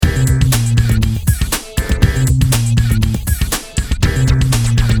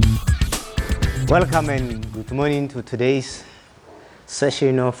Welcome and good morning to today's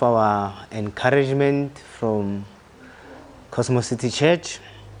session of our encouragement from Cosmos City Church.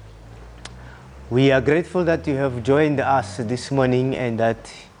 We are grateful that you have joined us this morning and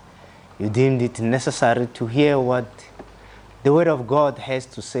that you deemed it necessary to hear what the Word of God has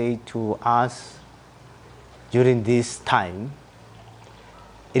to say to us during this time.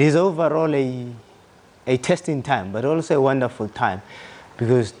 It is overall a testing time, but also a wonderful time,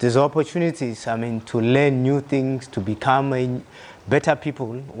 because there's opportunities, to learn new things, to become better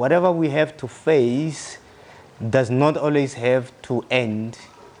people. Whatever we have to face does not always have to end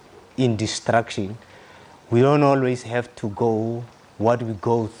in destruction. We don't always have to go what we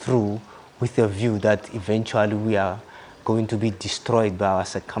go through with a view that eventually we are going to be destroyed by our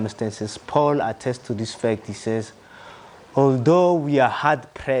circumstances. Paul attests to this fact. He says, although we are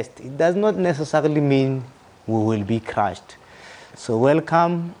hard pressed, it does not necessarily mean we will be crushed. So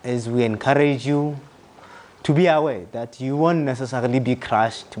welcome as we encourage you to be aware that you won't necessarily be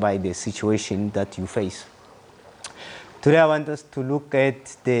crushed by the situation that you face. Today I want us to look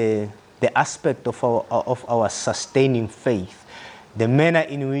at the aspect of our sustaining faith, the manner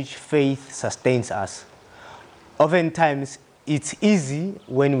in which faith sustains us. Oftentimes it's easy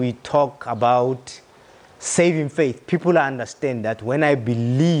when we talk about saving faith. People understand that when I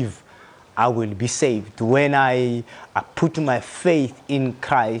believe, I will be saved. When I put my faith in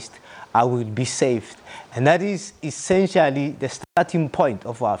Christ, I will be saved. And that is essentially the starting point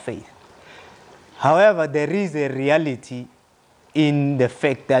of our faith. However, there is a reality in the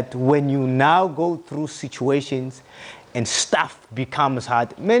fact that when you now go through situations and stuff becomes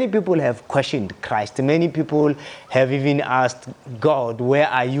hard, many people have questioned Christ. Many people have even asked God, where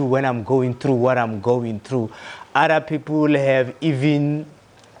are you when I'm going through what I'm going through? Other people have even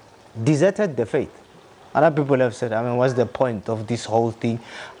deserted the faith. Other people have said, what's the point of this whole thing?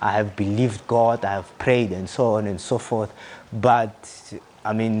 I have believed God, I have prayed, and so on and so forth. But,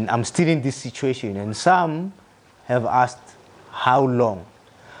 I'm still in this situation. And some have asked, how long?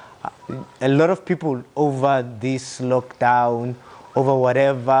 A lot of people over this lockdown, over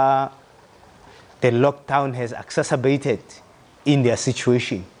whatever the lockdown has exacerbated in their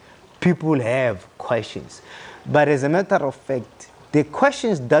situation, people have questions. But as a matter of fact, the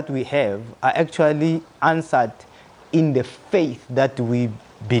questions that we have are actually answered in the faith that we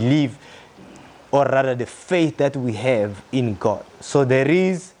believe, or rather the faith that we have in God. So there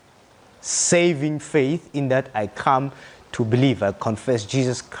is saving faith in that I come to believe, I confess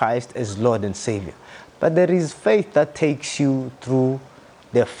Jesus Christ as Lord and Savior. But there is faith that takes you through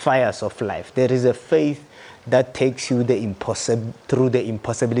the fires of life. There is a faith that takes you through the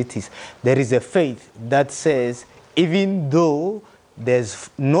impossibilities. There is a faith that says, even though there's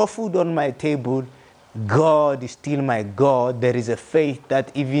no food on my table, God is still my God. There is a faith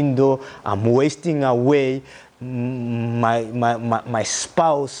that even though I'm wasting away, my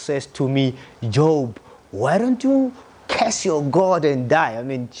spouse says to me, Job, why don't you curse your God and die?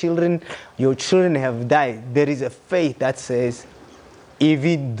 Your children have died. There is a faith that says,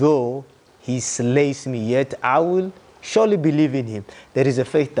 even though he slays me, yet I will surely believe in him. There is a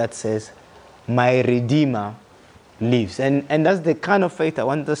faith that says, my Redeemer lives. And that's the kind of faith I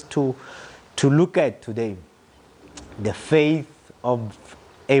want us to look at today. The faith of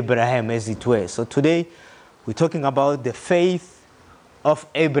Abraham, as it were. So today we're talking about the faith of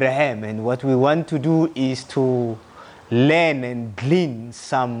Abraham, and what we want to do is to learn and glean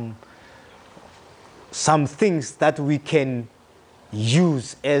some things that we can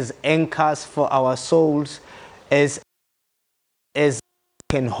use as anchors for our souls, as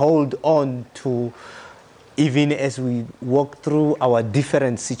can hold on to even as we walk through our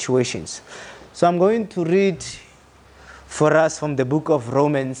different situations. So I'm going to read for us from the book of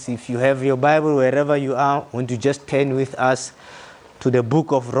Romans. If you have your Bible, wherever you are, I want to just turn with us to the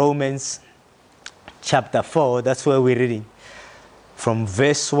book of Romans, chapter 4. That's where we're reading. From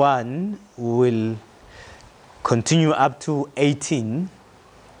verse 1, we'll continue up to 18.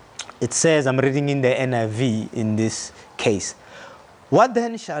 It says, I'm reading in the NIV in this case. What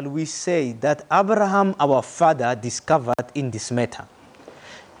then shall we say that Abraham our father discovered in this matter?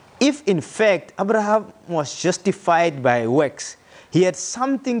 If in fact Abraham was justified by works, he had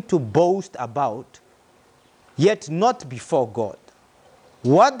something to boast about, yet not before God.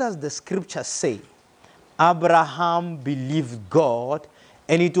 What does the scripture say? Abraham believed God,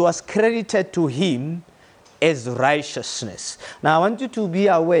 and it was credited to him as righteousness. Now I want you to be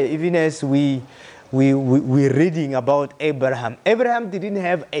aware, even as we're reading about Abraham. Abraham didn't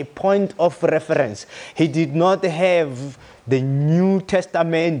have a point of reference. He did not have the New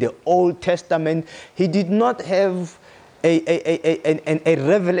Testament, the Old Testament. He did not have a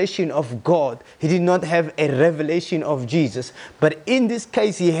revelation of God. He did not have a revelation of Jesus. But in this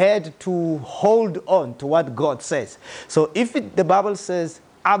case, he had to hold on to what God says. So if the Bible says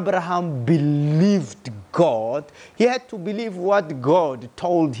Abraham believed God, he had to believe what God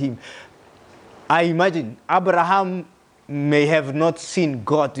told him. I imagine Abraham may have not seen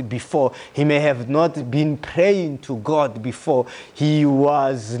God before. He may have not been praying to God before. He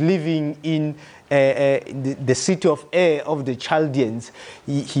was living in the city of Ur of the Chaldeans.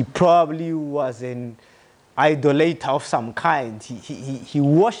 He probably was an idolater of some kind. He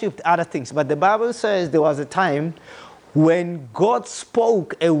worshipped other things. But the Bible says there was a time when God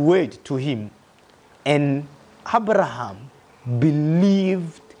spoke a word to him, and Abraham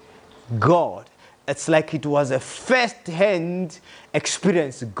believed God. It's like it was a first-hand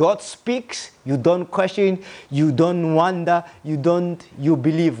experience. God speaks, you don't question, you don't wonder, you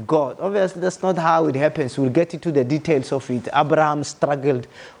believe God. Obviously, that's not how it happens. We'll get into the details of it. Abraham struggled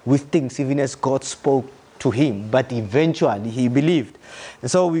with things even as God spoke to him, but eventually he believed. And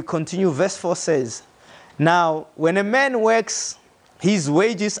so we continue. Verse 4 says, "Now, when a man works, his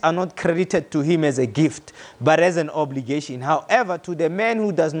wages are not credited to him as a gift, but as an obligation. However, to the man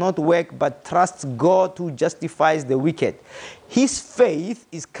who does not work but trusts God who justifies the wicked, his faith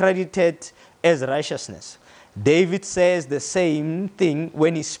is credited as righteousness." David says the same thing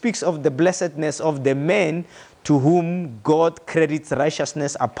when he speaks of the blessedness of the man to whom God credits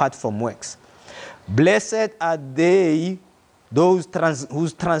righteousness apart from works. "Blessed are they whose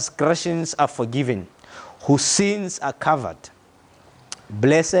transgressions are forgiven, whose sins are covered.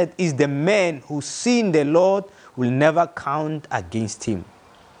 Blessed is the man whose sin the Lord will never count against him."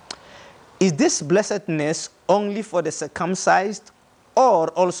 Is this blessedness only for the circumcised or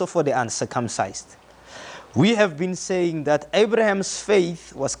also for the uncircumcised? We have been saying that Abraham's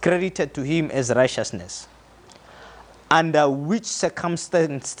faith was credited to him as righteousness. Under which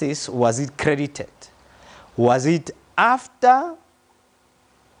circumstances was it credited? Was it after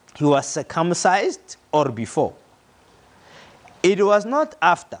he was circumcised or before? It was not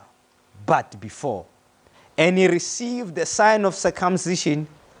after, but before. And he received the sign of circumcision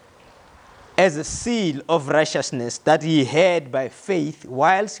as a seal of righteousness that he had by faith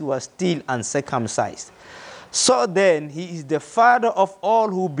whilst he was still uncircumcised. So then, he is the father of all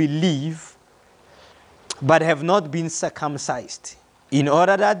who believe but have not been circumcised, in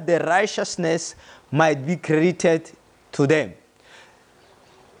order that the righteousness might be credited to them.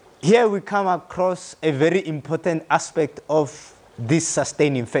 Here we come across a very important aspect of this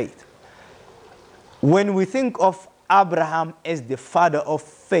sustaining faith. When we think of Abraham as the father of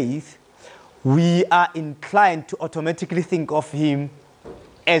faith, we are inclined to automatically think of him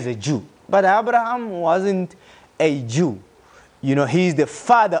as a Jew. But Abraham wasn't a Jew. You know, he's the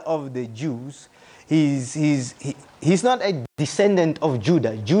father of the Jews. He's not a descendant of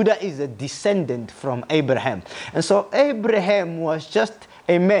Judah. Judah is a descendant from Abraham. And so Abraham was just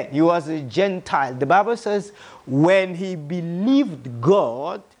a man. He was a Gentile. The Bible says when he believed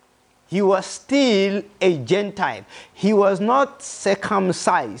God, he was still a Gentile. He was not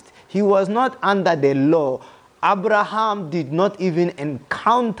circumcised. He was not under the law. Abraham did not even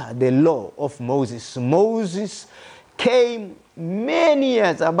encounter the law of Moses. Moses came many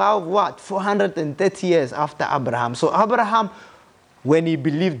years, about 430 years after Abraham. So Abraham, when he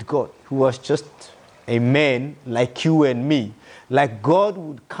believed God, he was just a man like you and me. Like God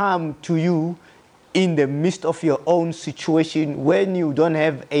would come to you in the midst of your own situation when you don't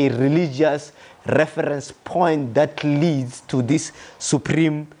have a religious reference point that leads to this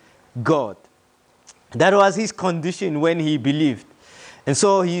supreme God. That was his condition when he believed. And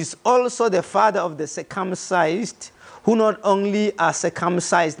so he's also the father of the circumcised, who not only are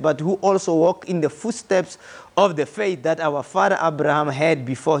circumcised, but who also walk in the footsteps of the faith that our father Abraham had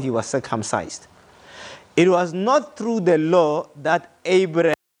before he was circumcised. It was not through the law that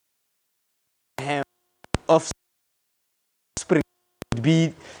Abraham offspring would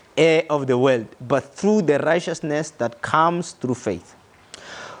be heir of the world, but through the righteousness that comes through faith.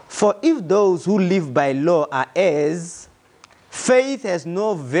 For if those who live by law are heirs, faith has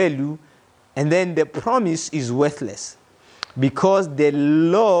no value, and then the promise is worthless, because the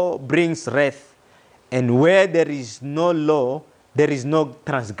law brings wrath, and where there is no law, there is no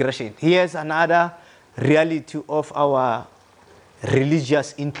transgression. Here's another reality of our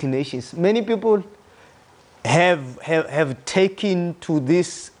religious inclinations. Many people have taken to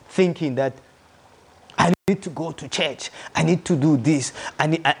this thinking that I need to go to church, I need to do this,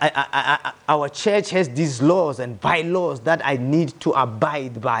 our church has these laws and bylaws that I need to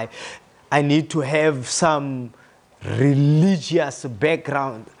abide by. I need to have some religious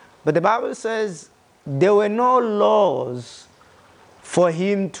background. But the Bible says there were no laws for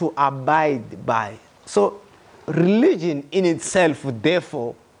him to abide by. So religion in itself,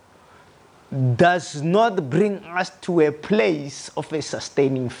 therefore, does not bring us to a place of a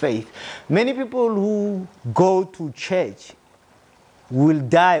sustaining faith. Many people who go to church will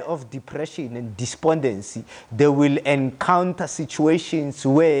die of depression and despondency. They will encounter situations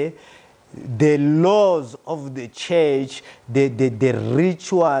where the laws of the church, the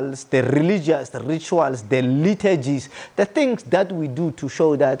rituals, the religious rituals, the liturgies, the things that we do to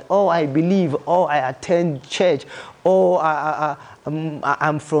show that, oh, I believe, oh, I attend church, oh,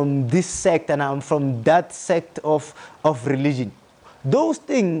 I'm from this sect and I'm from that sect of religion. Those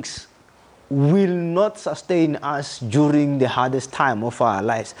things will not sustain us during the hardest time of our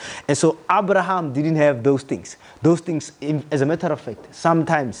lives. And so Abraham didn't have those things. Those things, as a matter of fact,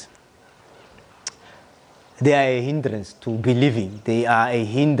 sometimes they are a hindrance to believing. They are a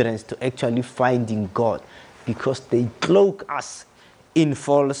hindrance to actually finding God, because they cloak us in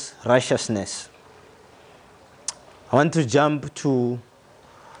false righteousness. I want to jump to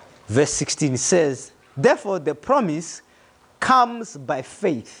verse 16. It says, therefore the promise comes by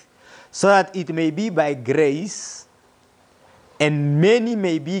faith, so that it may be by grace, and many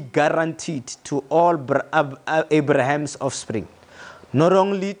may be guaranteed to all Abraham's offspring, not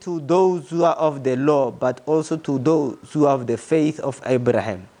only to those who are of the law, but also to those who have the faith of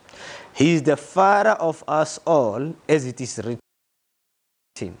Abraham. He is the father of us all, as it is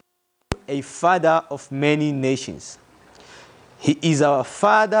written, a father of many nations. He is our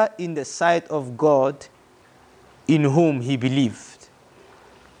father in the sight of God, in whom he believed,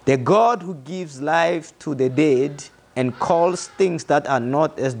 the God who gives life to the dead and calls things that are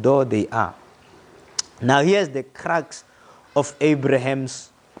not as though they are. Now here's the crux of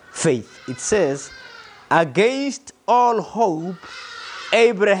Abraham's faith. It says, against all hope,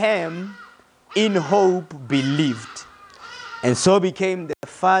 Abraham in hope believed, and so became the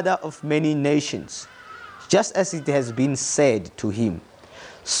father of many nations, just as it has been said to him,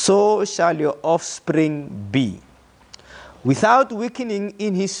 so shall your offspring be. Without weakening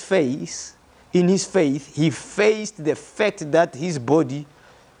in his faith, he faced the fact that his body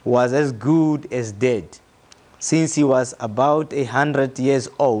was as good as dead, since he was about 100 years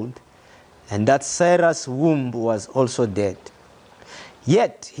old, and that Sarah's womb was also dead.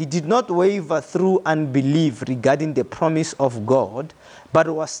 Yet he did not waver through unbelief regarding the promise of God, but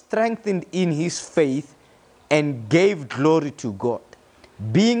was strengthened in his faith and gave glory to God,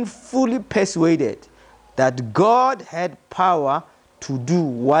 being fully persuaded that God had power to do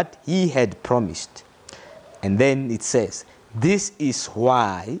what he had promised. And then it says, this is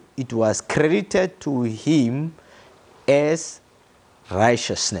why it was credited to him as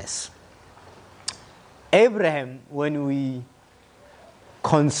righteousness. Abraham, when we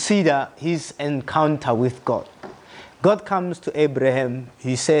consider his encounter with God, God comes to Abraham,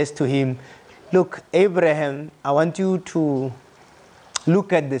 he says to him, look, Abraham, I want you to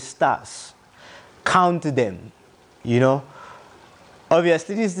look at the stars, count them,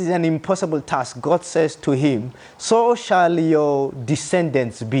 Obviously, this is an impossible task. God says to him, so shall your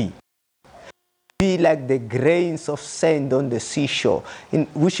descendants be like the grains of sand on the seashore,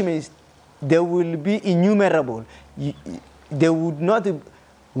 which means they will be innumerable.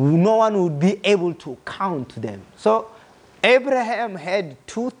 No one would be able to count them. So Abraham had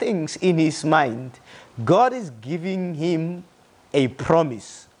two things in his mind. God is giving him a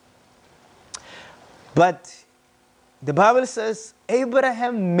promise, but the Bible says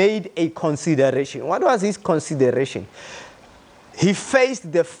Abraham made a consideration. What was his consideration? He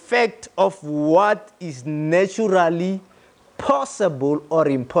faced the fact of what is naturally possible or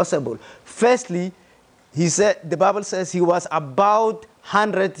impossible. Firstly, the Bible says he was about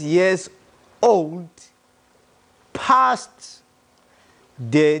 100 years old, past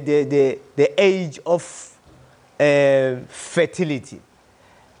the age of fertility.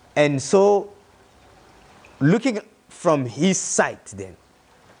 And so, looking from his side then,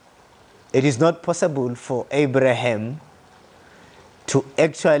 it is not possible for Abraham to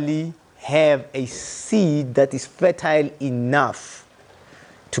actually have a seed that is fertile enough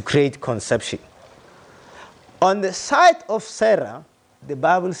to create conception. On the side of Sarah, the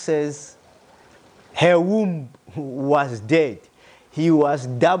Bible says her womb was dead. He was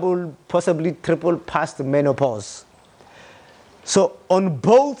double, possibly triple past menopause. So on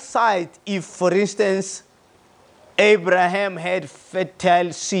both sides, if for instance Abraham had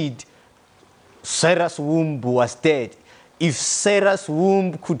fertile seed, Sarah's womb was dead. If Sarah's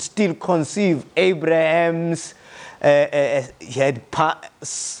womb could still conceive, Abraham's he had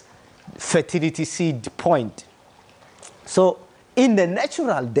fertility seed point. So in the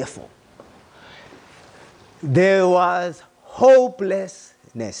natural, therefore, there was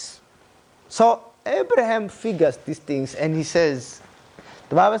hopelessness. So Abraham figures these things and he says,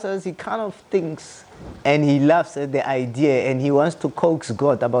 the Bible says he kind of thinks and he laughs at the idea and he wants to coax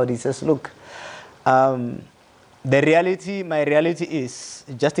God about it. He says, look, my reality is,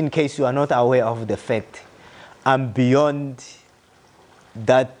 just in case you are not aware of the fact, I'm beyond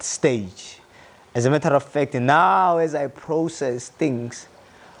that stage. As a matter of fact, now as I process things,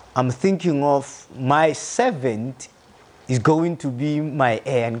 I'm thinking of my servant is going to be my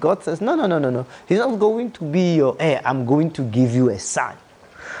heir. And God says, no. He's not going to be your heir. I'm going to give you a son.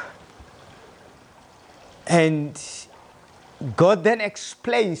 And God then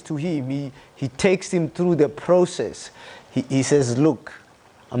explains to him, he takes him through the process. He says, look,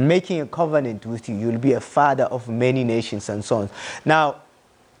 I'm making a covenant with you. You'll be a father of many nations and so on. Now,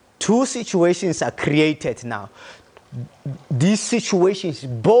 two situations are created now. These situations,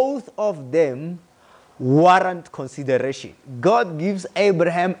 both of them warrant consideration. God gives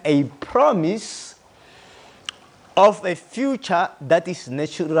Abraham a promise of a future that is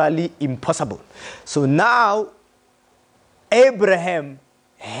naturally impossible. So now Abraham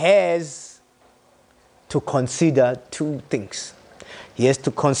has to consider two things. He has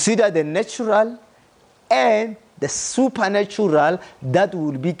to consider the natural and the supernatural that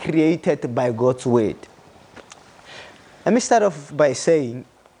will be created by God's word. Let me start off by saying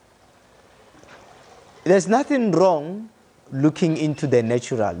there's nothing wrong looking into the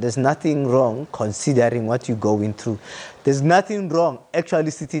natural. There's nothing wrong considering what you're going through. There's nothing wrong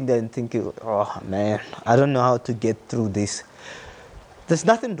actually sitting there and thinking, oh man, I don't know how to get through this. There's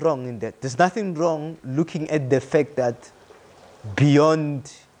nothing wrong in that. There's nothing wrong looking at the fact that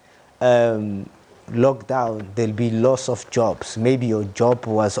beyond lockdown, there'll be loss of jobs. Maybe your job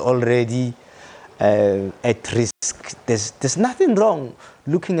was already at risk. There's nothing wrong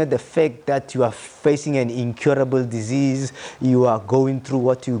looking at the fact that you are facing an incurable disease, you are going through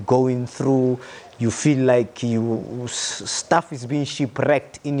what you're going through, you feel like stuff is being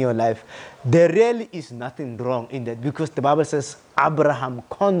shipwrecked in your life. There really is nothing wrong in that, because the Bible says Abraham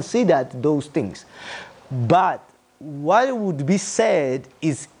considered those things. But what would be said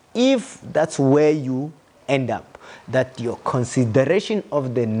is, if that's where you end up, that your consideration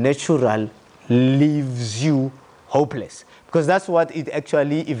of the natural leaves you hopeless, because that's what it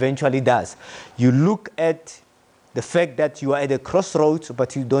actually eventually does. You look at the fact that you are at a crossroads,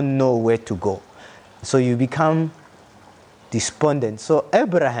 but you don't know where to go. So you become despondent. So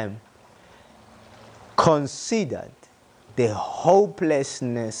Abraham considered the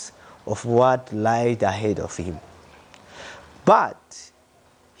hopelessness of what lied ahead of him. But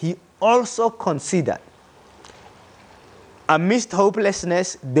he also considered, amidst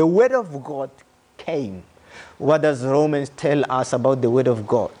hopelessness, the word of God came. What does Romans tell us about the word of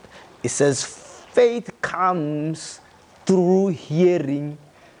God? It says faith comes through hearing,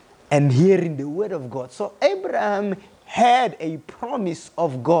 and hearing the word of God. So Abraham had a promise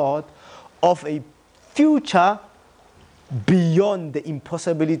of God of a future beyond the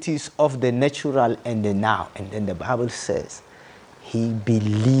impossibilities of the natural and the now. And then the Bible says he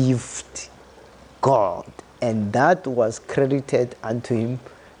believed God, and that was credited unto him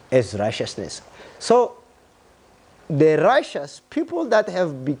as righteousness. So the righteous, people that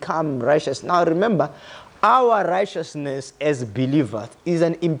have become righteous. Now remember, our righteousness as believers is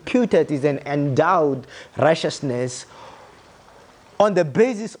an imputed, is an endowed righteousness on the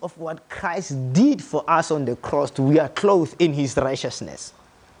basis of what Christ did for us on the cross. We are clothed in his righteousness.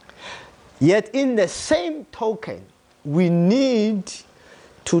 Yet in the same token, we need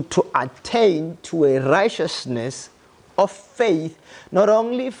to attain to a righteousness of faith, not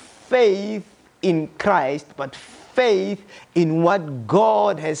only faith in Christ, but faith in what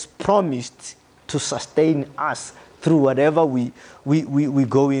God has promised to sustain us through whatever we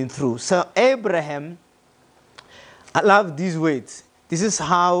going through. So Abraham, I love these words. This is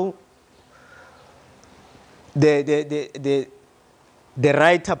how the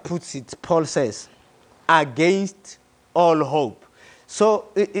writer puts it. Paul says, against all hope. So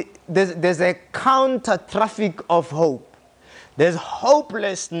there's a counter traffic of hope. There's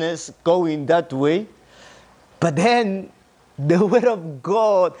hopelessness going that way, but then the word of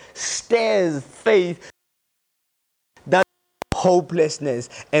God stirs faith, that hopelessness.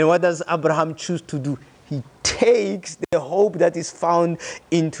 And what does Abraham choose to do? He takes the hope that is found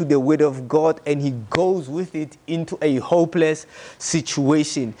into the word of God and he goes with it into a hopeless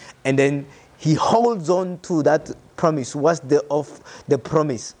situation. And then he holds on to that promise. What's the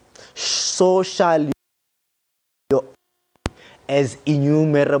promise? So shall your as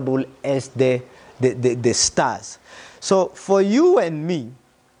innumerable as the stars. So for you and me,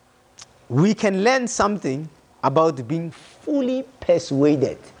 we can learn something about being fully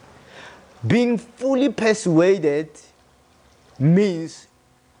persuaded. Being fully persuaded means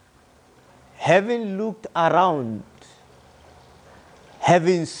having looked around,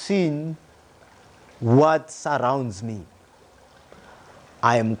 having seen what surrounds me,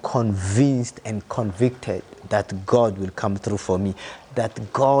 I am convinced and convicted that God will come through for me,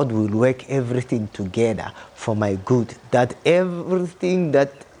 that God will work everything together for my good, that everything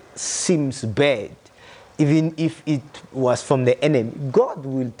that seems bad, even if it was from the enemy, God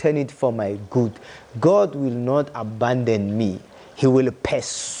will turn it for my good. God will not abandon me. He will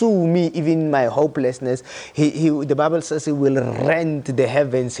pursue me even in my hopelessness. The Bible says he will rend the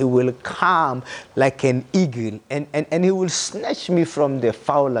heavens. He will come like an eagle, and he will snatch me from the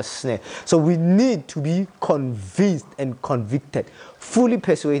fowler's snare. So we need to be convinced and convicted, fully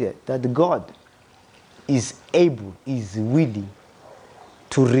persuaded that God is able, is willing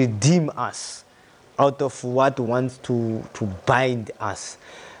to redeem us out of what wants to bind us.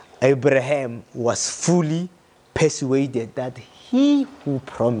 Abraham was fully persuaded that he who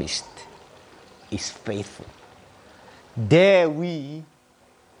promised is faithful. Dare we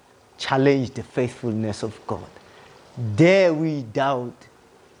challenge the faithfulness of God? Dare we doubt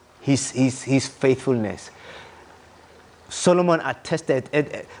his faithfulness? Solomon attested,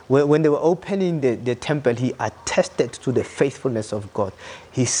 when they were opening the temple, he attested to the faithfulness of God.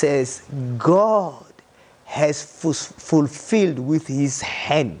 He says, God has fulfilled with his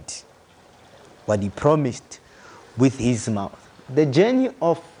hand what he promised with his mouth. The journey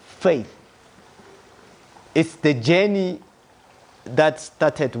of faith is the journey that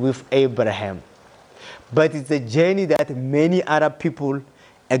started with Abraham, but it's a journey that many other people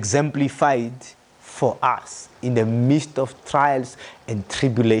exemplified for us in the midst of trials and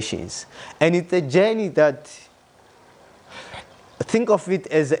tribulations. And it's a journey that, think of it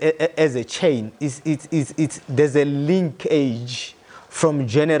as a chain. There's a linkage from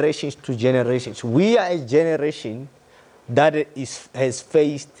generations to generations. We are a generation that has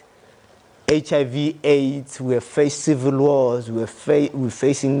faced HIV, AIDS, we have faced civil wars, we're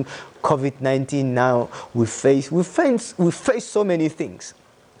facing COVID-19 now, we face so many things.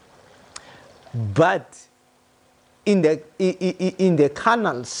 But in the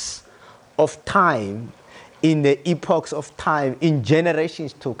canals of time, in the epochs of time, in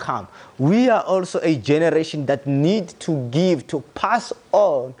generations to come, we are also a generation that needs to pass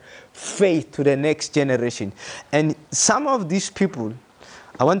on faith to the next generation. And some of these people,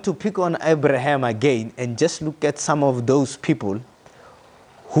 I want to pick on Abraham again and just look at some of those people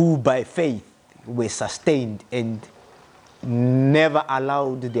who by faith were sustained and never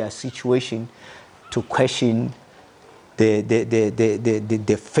allowed their situation to question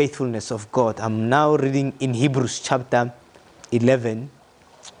the faithfulness of God. I'm now reading in Hebrews chapter 11.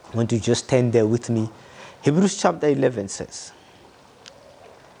 I want to just stand there with me. Hebrews chapter 11 says,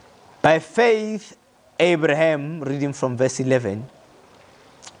 by faith, Abraham, reading from verse 11,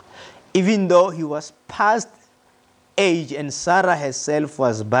 even though he was past age and Sarah herself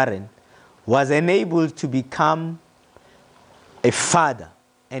was barren, was enabled to become a father.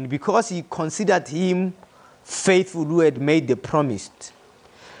 And because he considered him faithful who had made the promise.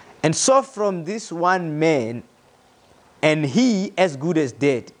 And so from this one man, and he as good as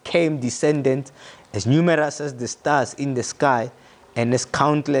dead, came descendants as numerous as the stars in the sky and as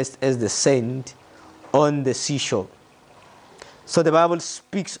countless as the sand on the seashore. So the Bible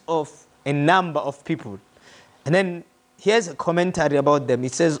speaks of a number of people. And then here's a commentary about them.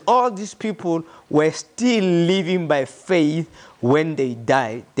 It says, all these people were still living by faith when they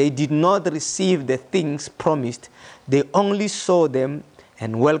died. They did not receive the things promised. They only saw them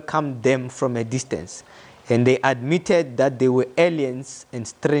and welcomed them from a distance. And they admitted that they were aliens and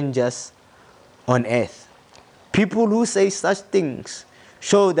strangers on earth. People who say such things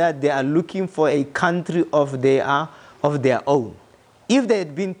show that they are looking for a country of their own. If they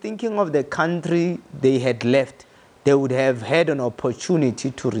had been thinking of the country they had left, they would have had an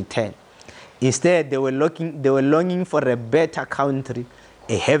opportunity to return. Instead, they were longing for a better country,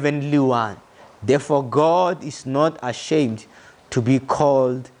 a heavenly one. Therefore, God is not ashamed to be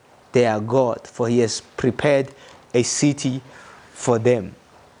called their God, for he has prepared a city for them.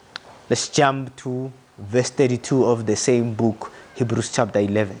 Let's jump to verse 32 of the same book, Hebrews chapter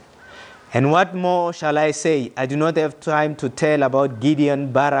 11. And what more shall I say? I do not have time to tell about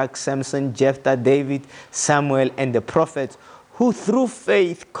Gideon, Barak, Samson, Jephthah, David, Samuel, and the prophets, who through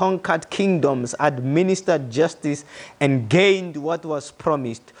faith conquered kingdoms, administered justice, and gained what was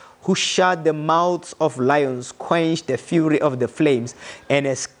promised, who shut the mouths of lions, quenched the fury of the flames, and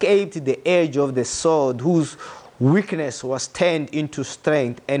escaped the edge of the sword, whose weakness was turned into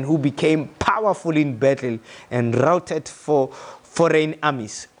strength, and who became powerful in battle and routed for foreign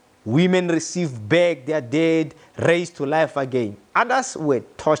armies. Women received back their dead, raised to life again. Others were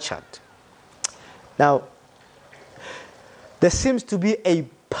tortured. Now, there seems to be a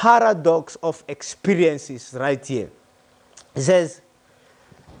paradox of experiences right here. It says,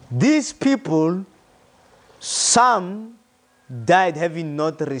 these people, some died having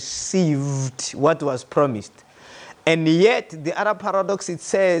not received what was promised. And yet, the other paradox, it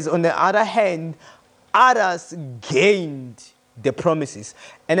says, on the other hand, others gained the promises.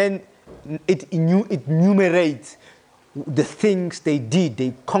 And then it enumerates the things they did.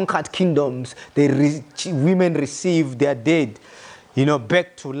 They conquered kingdoms. Women received their dead,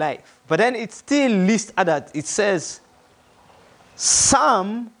 back to life. But then it still lists others. It says,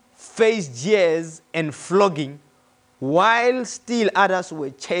 some faced jeers and flogging, while still others were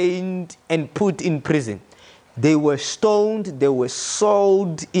chained and put in prison. They were stoned, they were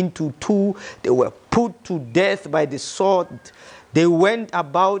sawed into two, they were put to death by the sword. They went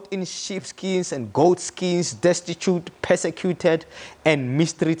about in sheepskins and goatskins, destitute, persecuted, and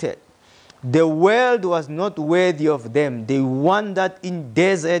mistreated. The world was not worthy of them. They wandered in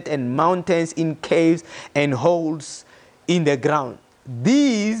desert and mountains, in caves and holes in the ground.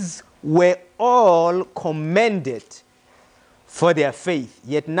 These were all commended for their faith,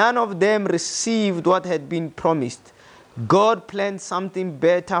 yet none of them received what had been promised. God planned something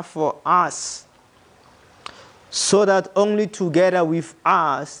better for us, so that only together with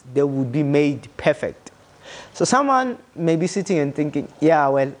us they would be made perfect. So someone may be sitting and thinking, yeah,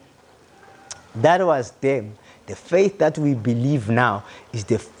 well, that was them. The faith that we believe now is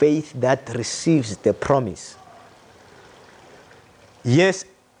the faith that receives the promise. Yes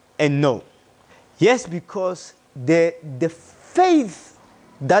and no. Yes, because the faith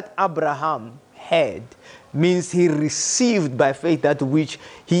that Abraham had means he received by faith that which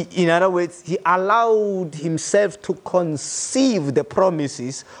he, in other words, he allowed himself to conceive the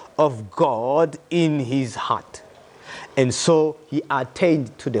promises of God in his heart. And so he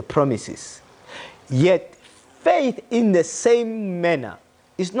attained to the promises. Yet faith in the same manner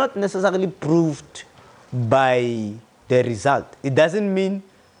is not necessarily proved by the result. It doesn't mean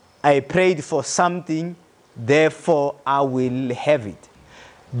I prayed for something, therefore I will have it.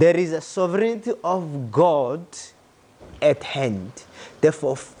 There is a sovereignty of God at hand.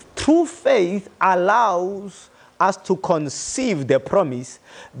 Therefore, true faith allows us to conceive the promise,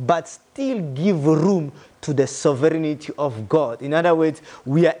 but still give room to the sovereignty of God. In other words,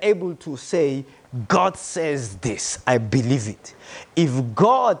 we are able to say, God says this, I believe it. If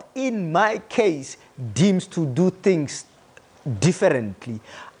God, in my case, deems to do things differently,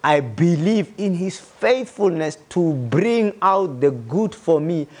 I believe in his faithfulness to bring out the good for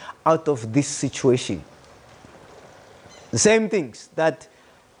me out of this situation. The same things that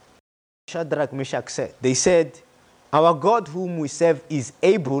Shadrach, Meshach said. They said, our God whom we serve is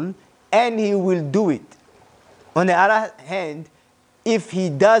able and he will do it. On the other hand, if he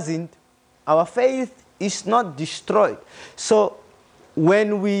doesn't, our faith is not destroyed. So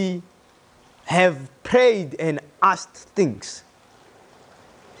when we have prayed and asked things,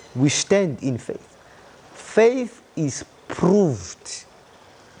 we stand in faith. Faith is proved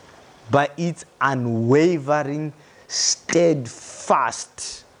by its unwavering,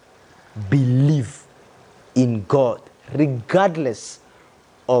 steadfast belief in God, regardless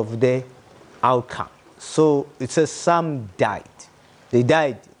of the outcome. So it says some died. They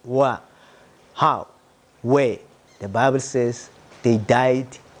died what? How? Where? The Bible says they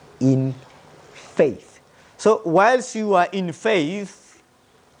died in faith. So whilst you are in faith,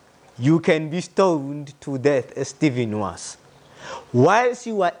 you can be stoned to death as Stephen was. Whilst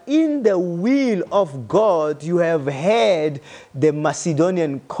you are in the will of God, you have heard the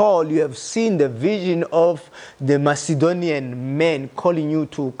Macedonian call. You have seen the vision of the Macedonian men calling you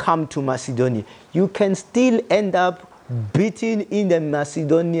to come to Macedonia. You can still end up beaten in the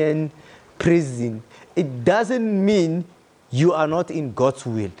Macedonian prison. It doesn't mean you are not in God's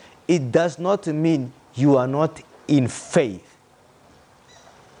will. It does not mean you are not in faith.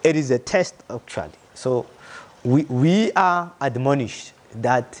 It is a test, actually. So we are admonished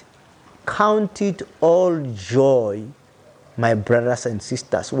that count it all joy, my brothers and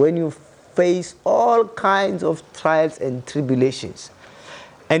sisters, when you face all kinds of trials and tribulations.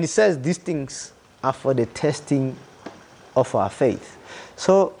 And it says these things are for the testing of our faith.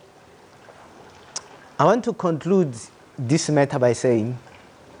 So I want to conclude this matter by saying,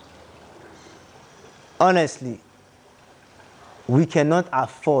 honestly, we cannot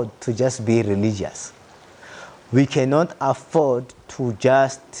afford to just be religious. We cannot afford to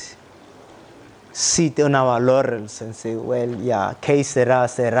just sit on our laurels and say, well, yeah, que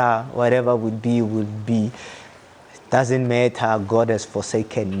sera, whatever would be. Doesn't matter, God has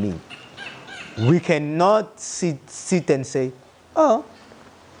forsaken me. We cannot sit and say, oh,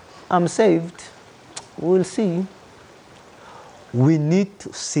 I'm saved. We'll see. We need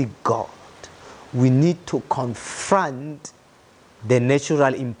to seek God. We need to confront the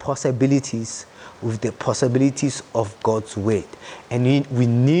natural impossibilities with the possibilities of God's word. And we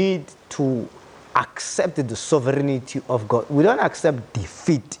need to accept the sovereignty of God. We don't accept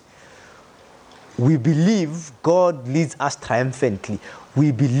defeat. We believe God leads us triumphantly.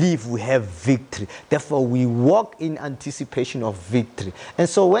 We believe we have victory. Therefore, we walk in anticipation of victory. And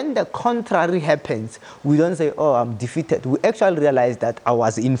so when the contrary happens, we don't say, oh, I'm defeated. We actually realize that I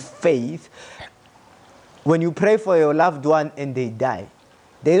was in faith. When you pray for your loved one and they die,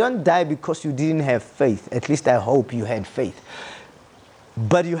 they don't die because you didn't have faith. At least I hope you had faith.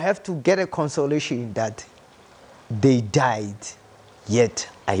 But you have to get a consolation that they died, yet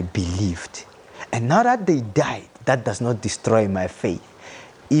I believed. And now that they died, that does not destroy my faith.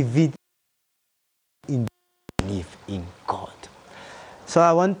 If it believe in God. So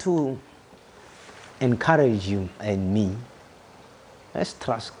I want to encourage you and me. Let's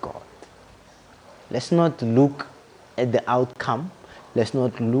trust God. Let's not look at the outcome. Let's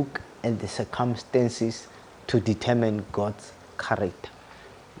not look at the circumstances to determine God's character.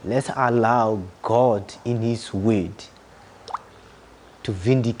 Let's allow God in His word to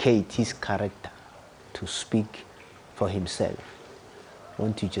vindicate His character, to speak for Himself.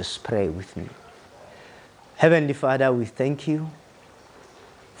 Won't you just pray with me? Heavenly Father, we thank you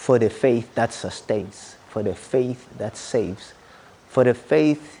for the faith that sustains, for the faith that saves, for the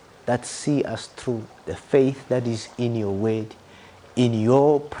faith that sees us through, the faith that is in your word, in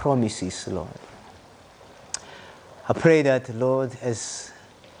your promises, Lord. I pray that, Lord, as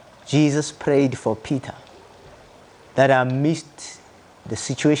Jesus prayed for Peter, that amidst the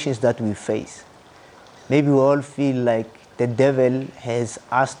situations that we face, maybe we all feel like the devil has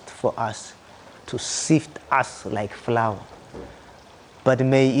asked for us to sift us like flour. But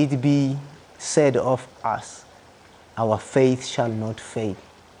may it be said of us, our faith shall not fail.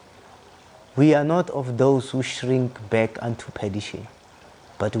 We are not of those who shrink back unto perdition,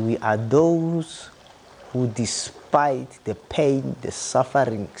 but we are those who, despite the pain, the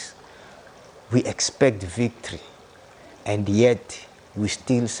sufferings, we expect victory. And yet, we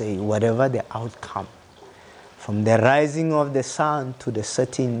still say, whatever the outcome, from the rising of the sun to the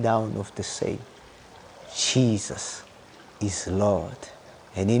setting down of the same, Jesus is Lord.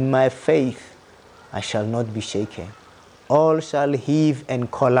 And in my faith, I shall not be shaken. All shall heave and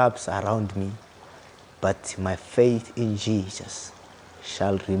collapse around me, but my faith in Jesus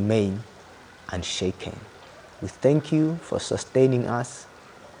shall remain unshaken. We thank you for sustaining us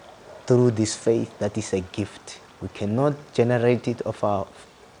through this faith that is a gift. We cannot generate it of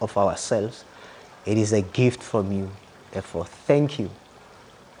ourselves. It is a gift from you. Therefore, thank you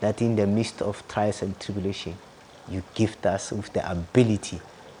that in the midst of trials and tribulation, you gift us with the ability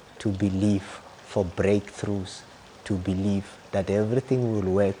to believe for breakthroughs, to believe that everything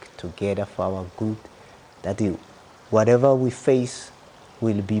will work together for our good, that whatever we face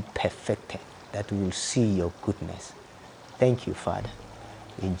will be perfected, that we will see your goodness. Thank you, Father.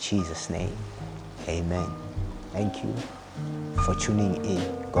 In Jesus' name, amen. Thank you for tuning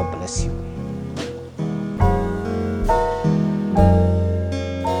in. God bless you.